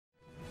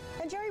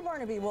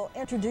Barnaby will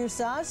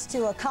introduce us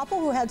to a couple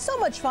who had so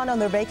much fun on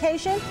their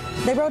vacation,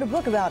 they wrote a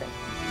book about it.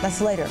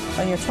 That's later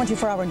on your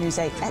 24-hour News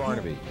 8.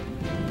 Barnaby.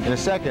 In a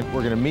second,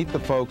 we're going to meet the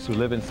folks who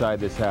live inside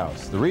this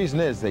house. The reason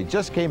is they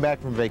just came back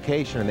from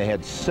vacation and they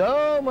had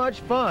so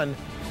much fun,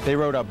 they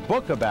wrote a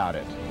book about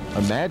it.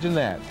 Imagine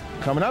that.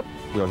 Coming up,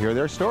 we'll hear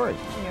their story.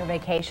 Your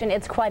vacation,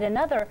 it's quite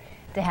another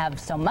to have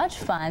so much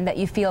fun that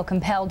you feel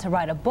compelled to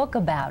write a book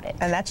about it.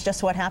 And that's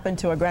just what happened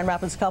to a Grand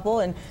Rapids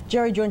couple, and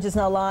Gerry joins us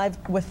now live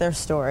with their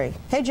story.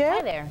 Hey, Gerry.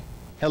 Hi there.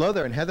 Hello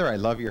there, and Heather, I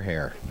love your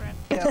hair.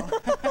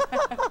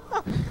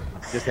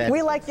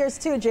 We like yours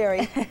too,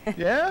 Gerry.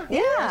 Yeah?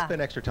 Yeah. I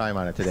spent extra time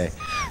on it today.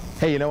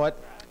 Hey, you know what?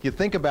 You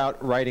think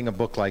about writing a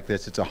book like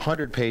this, it's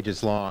 100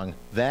 pages long.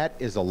 That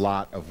is a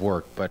lot of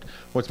work, but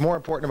what's more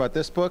important about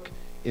this book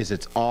is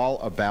it's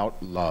all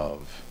about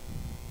love.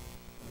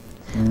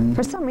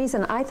 For some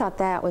reason, I thought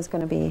that was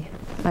going to be,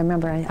 I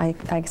remember I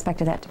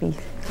expected that to be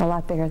a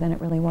lot bigger than it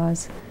really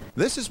was.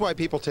 This is why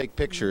people take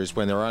pictures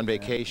when they're on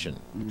vacation,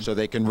 so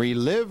they can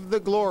relive the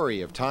glory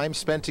of time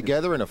spent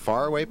together in a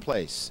faraway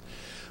place.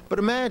 But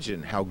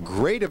imagine how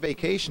great a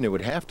vacation it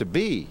would have to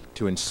be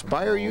to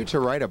inspire you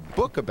to write a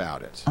book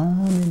about it.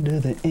 I'm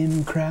into the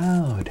in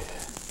crowd.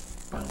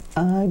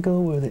 I go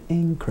where the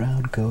in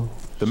crowd go.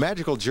 The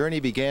magical journey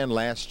began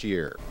last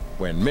year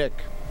when Mick,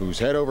 who's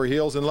head over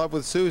heels in love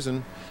with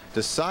Susan,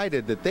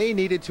 decided that they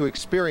needed to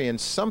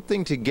experience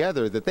something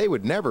together that they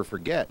would never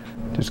forget.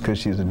 Just because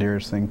she's the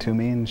dearest thing to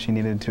me and she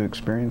needed to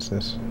experience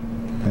this.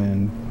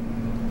 And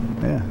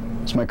yeah,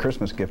 it's my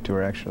Christmas gift to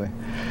her actually.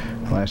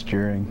 Last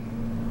year I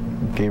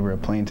gave her a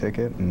plane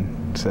ticket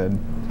and said,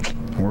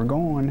 we're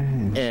going.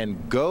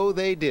 And go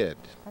they did.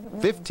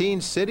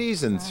 15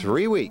 cities in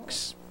 3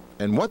 weeks.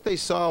 And what they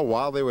saw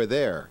while they were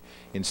there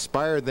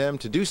inspired them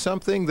to do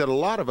something that a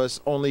lot of us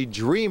only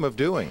dream of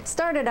doing.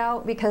 Started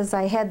out because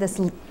I had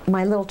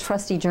my little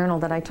trusty journal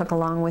that I took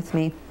along with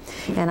me,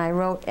 and I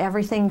wrote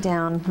everything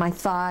down, my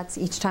thoughts,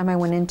 each time I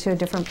went into a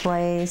different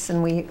place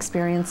and we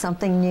experienced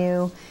something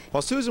new.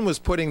 While Susan was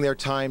putting their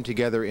time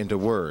together into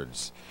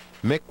words,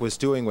 Mick was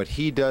doing what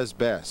he does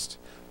best,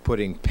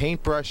 putting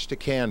paintbrush to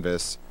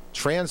canvas,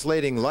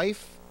 translating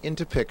life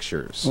into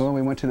pictures. Well,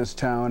 we went to this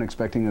town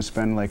expecting to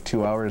spend like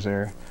 2 hours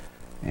there,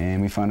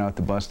 and we found out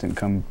the bus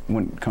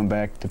wouldn't come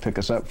back to pick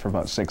us up for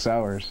about 6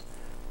 hours,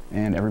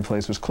 and every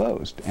place was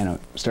closed. And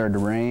it started to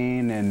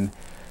rain, and I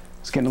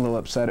was getting a little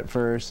upset at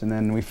first, and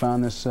then we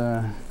found this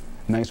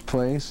nice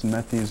place and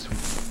met these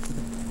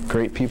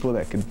great people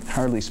that could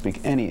hardly speak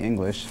any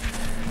English,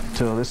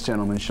 till this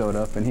gentleman showed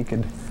up and he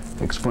could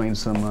explain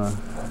some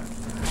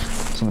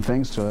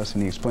things to us.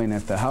 And he explained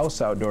that the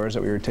house outdoors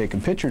that we were taking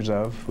pictures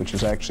of, which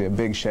is actually a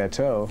big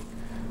chateau,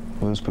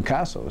 was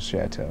Picasso's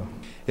chateau.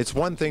 It's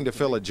one thing to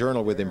fill a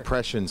journal with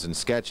impressions and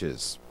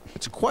sketches.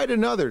 It's quite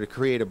another to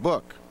create a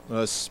book,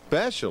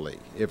 especially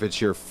if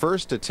it's your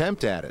first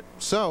attempt at it.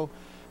 So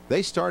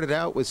they started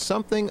out with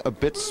something a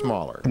bit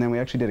smaller. And then we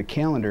actually did a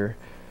calendar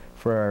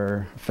for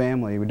our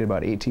family. We did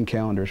about 18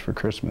 calendars for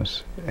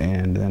Christmas,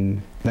 and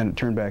then it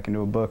turned back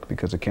into a book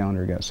because the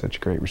calendar got such a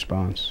great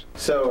response.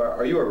 So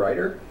are you a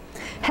writer?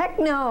 Heck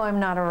no, I'm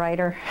not a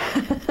writer.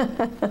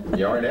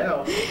 You are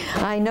now.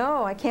 I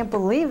know, I can't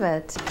believe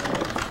it.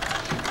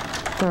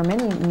 There were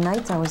many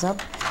nights I was up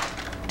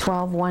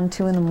 12, 1,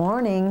 2 in the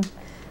morning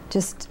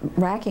just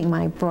racking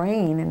my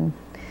brain, and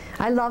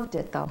I loved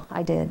it though,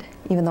 I did.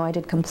 Even though I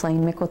did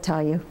complain, Mick will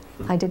tell you,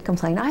 I did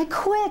complain, I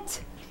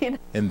quit! You know?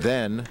 And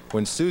then,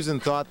 when Susan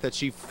thought that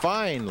she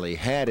finally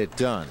had it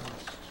done,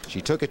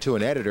 she took it to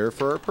an editor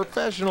for a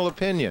professional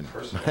opinion.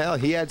 Well,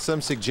 he had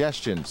some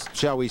suggestions,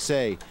 shall we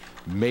say,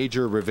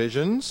 major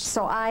revisions.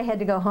 So I had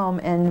to go home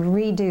and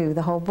redo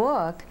the whole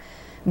book,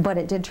 but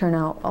it did turn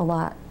out a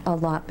lot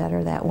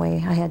better that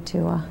way. I had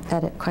to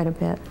edit quite a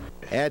bit.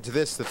 Add to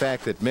this the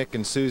fact that Mick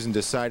and Susan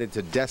decided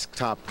to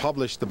desktop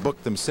publish the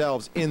book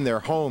themselves in their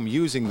home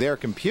using their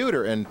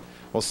computer, and,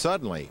 well,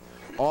 suddenly,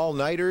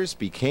 all-nighters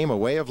became a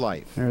way of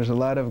life. There's a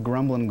lot of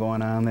grumbling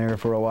going on there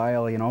for a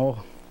while, you know,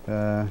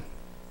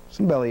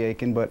 some belly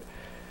aching, but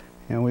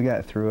you know, we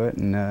got through it.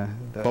 And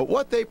but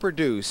what they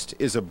produced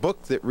is a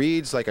book that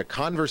reads like a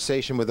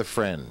conversation with a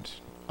friend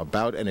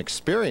about an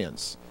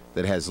experience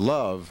that has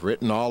love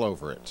written all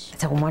over it.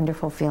 It's a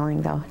wonderful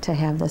feeling, though, to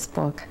have this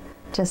book.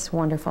 Just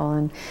wonderful,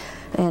 and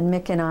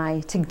Mick and I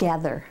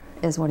together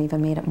is what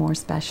even made it more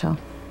special.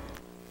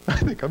 I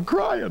think I'm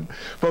crying.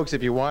 Folks,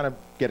 if you want to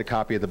get a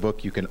copy of the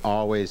book, you can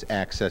always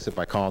access it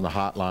by calling the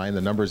hotline. The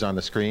number's on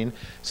the screen,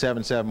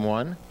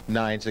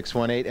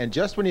 771-9618. And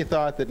just when you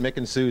thought that Mick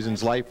and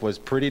Susan's life was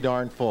pretty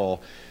darn full,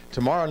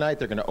 tomorrow night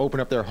they're going to open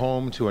up their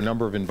home to a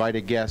number of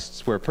invited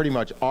guests where pretty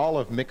much all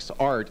of Mick's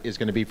art is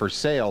going to be for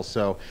sale.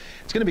 So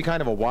it's going to be kind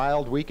of a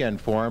wild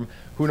weekend for him.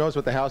 Who knows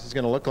what the house is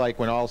going to look like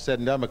when all is said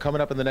and done. But coming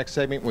up in the next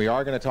segment, we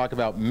are going to talk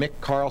about Mick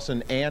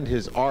Carlson and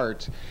his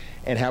art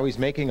and how he's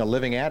making a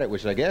living at it,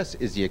 which I guess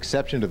is the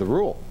exception to the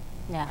rule.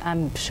 Yeah,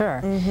 I'm sure.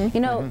 You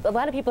know, a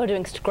lot of people are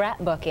doing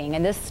scrapbooking,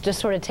 and this just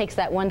sort of takes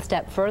that one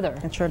step further.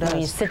 It sure does.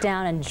 When you sit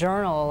down and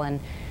journal and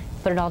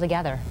put it all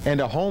together. And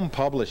to home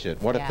publish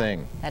it, what a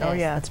thing. That Oh, is.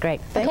 yeah. That's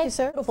great. Thank you,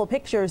 sir. Beautiful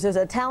pictures is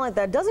a talent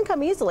that doesn't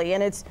come easily,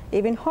 and it's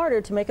even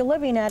harder to make a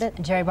living at it.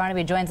 Gerry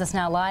Barnaby joins us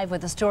now live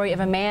with the story of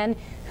a man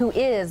who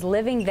is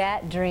living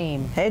that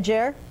dream. Hey,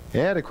 Jer.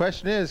 Yeah, the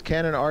question is,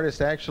 can an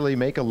artist actually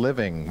make a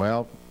living?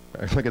 Well,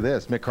 look at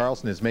this. Mick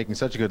Carlson is making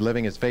such a good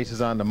living, his face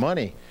is on the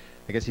money.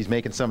 I guess he's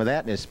making some of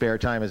that in his spare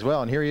time as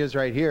well. And here he is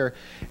right here,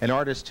 an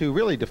artist who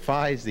really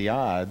defies the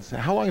odds.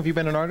 How long have you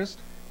been an artist?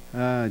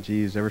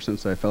 Geez, ever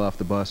since I fell off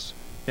the bus.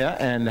 Yeah,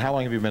 and how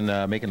long have you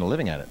been making a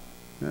living at it?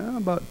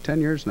 About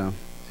 10 years now.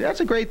 See,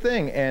 that's a great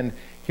thing. And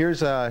here's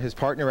his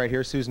partner right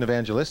here, Susan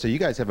Evangelista. You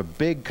guys have a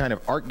big kind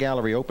of art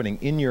gallery opening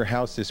in your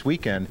house this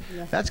weekend.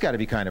 Yes. That's got to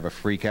be kind of a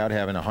freak out,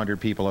 having 100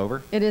 people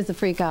over. It is a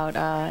freak out.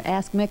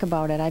 Ask Mick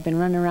about it. I've been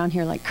running around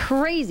here like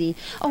crazy.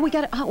 Oh, we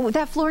got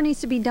that floor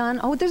needs to be done.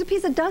 Oh, there's a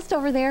piece of dust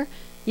over there.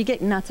 You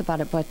get nuts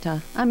about it, but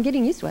I'm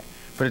getting used to it.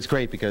 But it's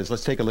great because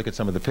let's take a look at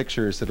some of the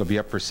pictures that'll be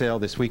up for sale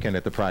this weekend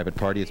at the private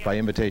party. It's by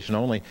invitation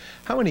only.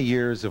 How many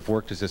years of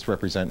work does this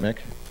represent, Mick?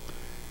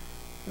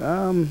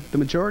 The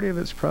majority of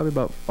it's probably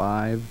about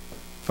five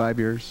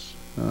years,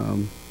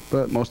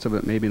 but most of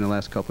it maybe in the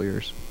last couple of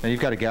years. Now, you've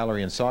got a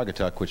gallery in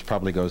Saugatuck, which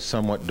probably goes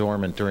somewhat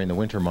dormant during the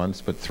winter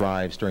months, but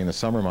thrives during the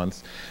summer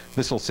months.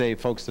 This will save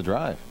folks the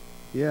drive.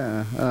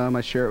 Yeah, I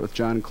share it with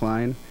John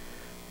Klein,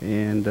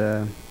 and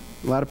a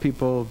lot of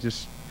people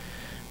just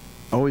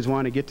always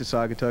want to get to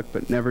Saugatuck,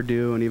 but never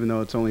do, and even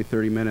though it's only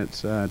 30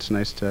 minutes, it's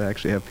nice to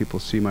actually have people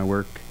see my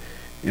work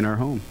in our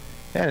home.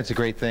 And it's a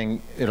great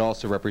thing. It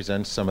also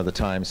represents some of the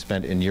time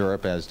spent in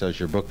Europe, as does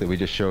your book that we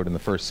just showed in the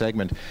first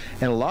segment.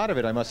 And a lot of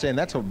it, I must say, and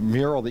that's a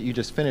mural that you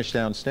just finished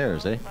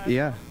downstairs, eh?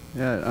 Yeah.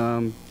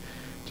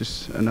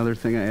 Just another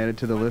thing I added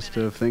to the list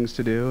of things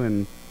to do,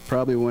 and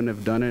probably wouldn't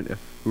have done it if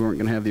we weren't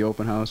going to have the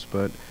open house,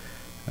 but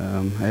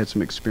I had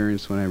some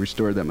experience when I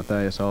restored that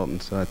Matthias Alton,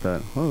 so I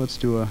thought, well, let's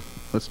do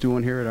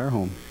one here at our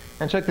home.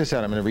 And check this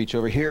out. I'm going to reach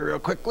over here real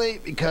quickly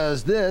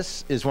because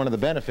this is one of the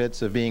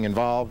benefits of being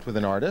involved with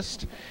an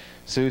artist.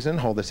 Susan,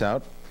 hold this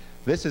out.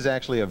 This is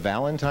actually a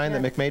Valentine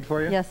that Mick made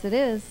for you? Yes, it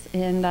is.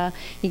 And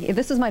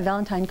this was my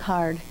Valentine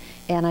card.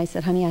 And I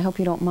said, honey, I hope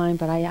you don't mind,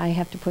 but I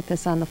have to put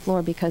this on the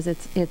floor because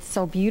it's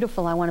so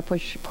beautiful. I want to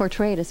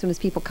portray it as soon as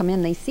people come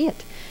in, they see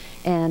it.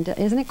 And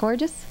isn't it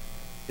gorgeous?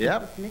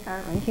 Yep. Mick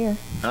art right here.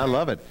 I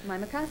love it. My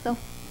Picasso.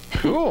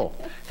 Cool.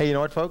 Hey, you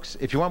know what, folks?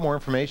 If you want more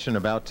information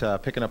about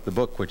picking up the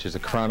book, which is a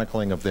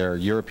chronicling of their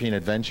European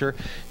adventure,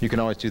 you can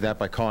always do that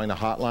by calling the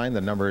hotline. The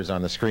number is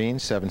on the screen,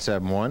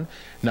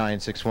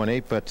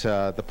 771-9618. But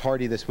the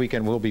party this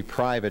weekend will be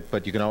private,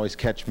 but you can always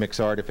catch Mick's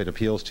art if it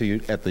appeals to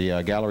you at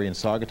the gallery in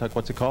Saugatuck.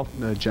 What's it called?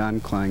 The John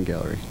Klein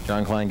Gallery.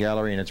 John Klein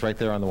Gallery, and it's right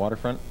there on the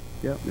waterfront?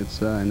 Yep,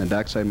 it's in the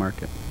Dockside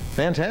Market.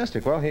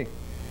 Fantastic. Well, hey,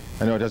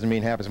 I know it doesn't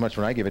mean half as much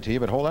when I give it to you,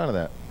 but hold on to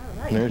that.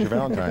 There's your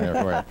Valentine there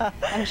for you.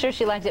 I'm sure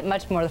she liked it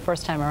much more the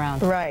first time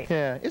around. Right.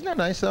 Yeah. Isn't that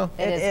nice, though?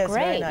 It is very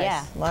great, nice.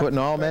 yeah. Putting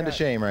all men to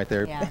shame right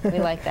there. Yeah, we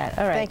like that.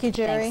 All right. Thank you,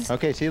 Gerry. Thanks.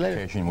 Okay, see you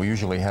later. We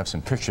usually have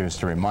some pictures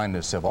to remind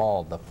us of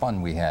all the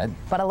fun we had.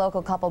 But a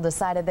local couple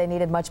decided they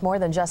needed much more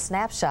than just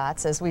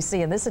snapshots, as we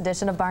see in this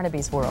edition of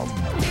Barnaby's World.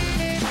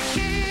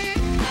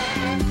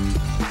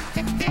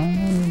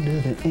 Under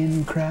the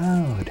in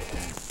crowd,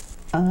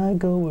 I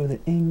go where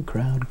the in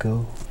crowd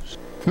goes.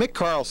 Mick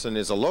Carlson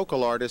is a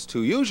local artist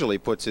who usually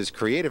puts his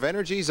creative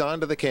energies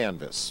onto the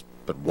canvas.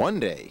 But one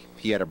day,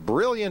 he had a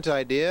brilliant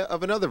idea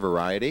of another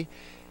variety,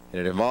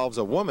 and it involves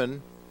a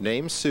woman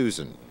named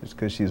Susan. Just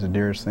because she's the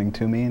dearest thing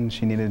to me, and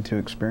she needed to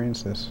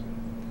experience this.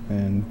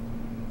 And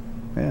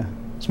yeah,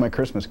 it's my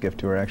Christmas gift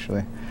to her,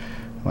 actually.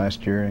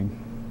 Last year, I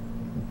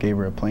gave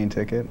her a plane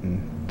ticket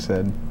and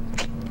said,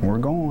 we're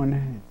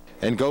going.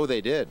 And go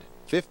they did.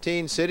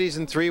 15 cities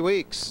in 3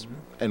 weeks.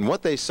 And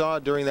what they saw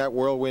during that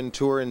whirlwind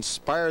tour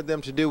inspired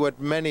them to do what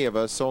many of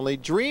us only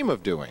dream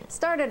of doing.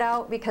 Started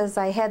out because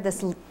I had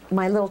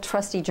my little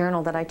trusty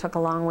journal that I took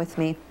along with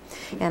me,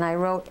 and I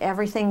wrote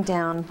everything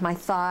down, my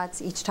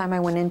thoughts, each time I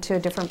went into a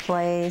different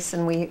place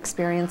and we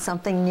experienced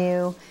something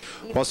new.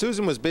 While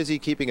Susan was busy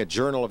keeping a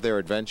journal of their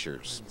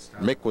adventures,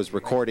 Mick was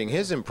recording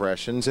his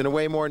impressions in a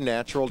way more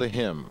natural to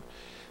him,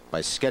 by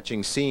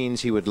sketching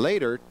scenes he would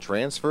later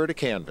transfer to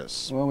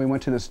canvas. Well, we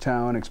went to this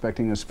town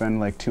expecting to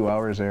spend like 2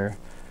 hours there,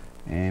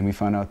 and we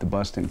found out the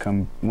bus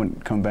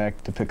wouldn't come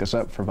back to pick us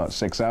up for about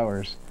 6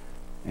 hours,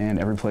 and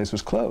every place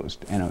was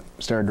closed. And it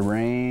started to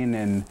rain,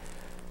 and I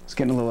was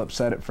getting a little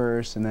upset at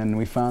first, and then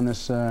we found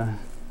this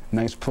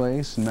nice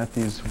place and met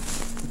these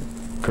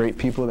great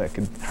people that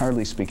could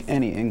hardly speak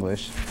any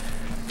English,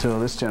 till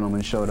this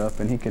gentleman showed up,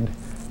 and he could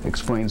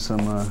explain some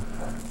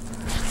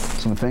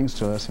things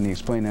to us. And he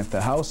explained that the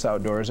house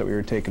outdoors that we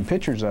were taking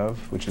pictures of,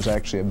 which is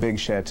actually a big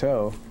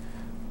chateau,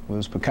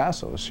 was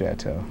Picasso's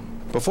chateau.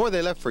 Before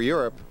they left for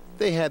Europe,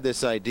 they had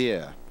this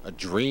idea, a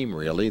dream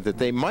really, that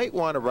they might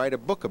want to write a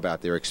book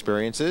about their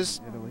experiences,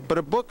 but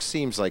a book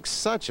seems like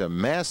such a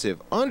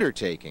massive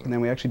undertaking. And then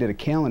we actually did a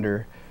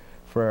calendar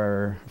for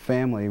our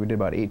family. We did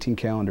about 18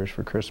 calendars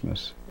for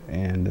Christmas,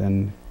 and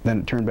then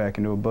it turned back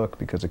into a book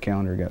because the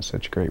calendar got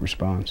such a great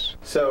response.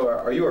 So,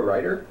 are you a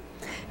writer?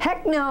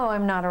 Heck no,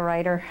 I'm not a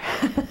writer.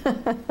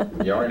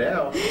 You are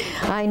now.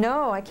 I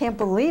know, I can't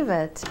believe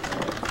it.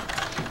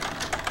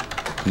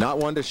 Not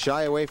one to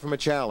shy away from a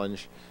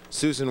challenge,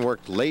 Susan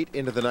worked late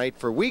into the night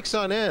for weeks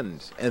on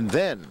end, and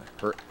then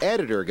her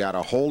editor got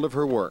a hold of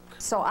her work.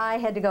 So I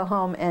had to go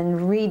home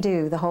and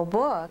redo the whole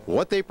book.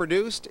 What they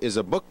produced is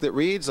a book that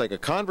reads like a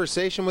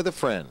conversation with a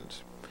friend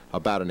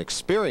about an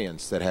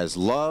experience that has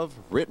love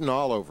written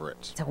all over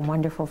it. It's a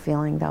wonderful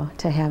feeling, though,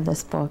 to have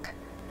this book.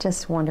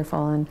 Just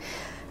wonderful,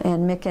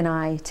 and Mick and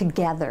I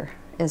together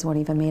is what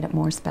even made it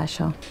more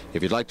special.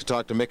 If you'd like to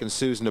talk to Mick and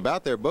Susan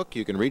about their book,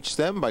 you can reach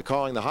them by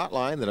calling the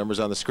hotline. The number's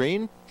on the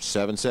screen,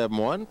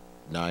 771-9618.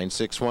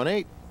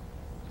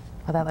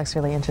 Well, that looks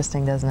really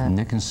interesting, doesn't it?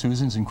 Nick and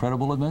Susan's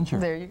Incredible Adventure.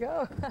 There you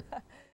go.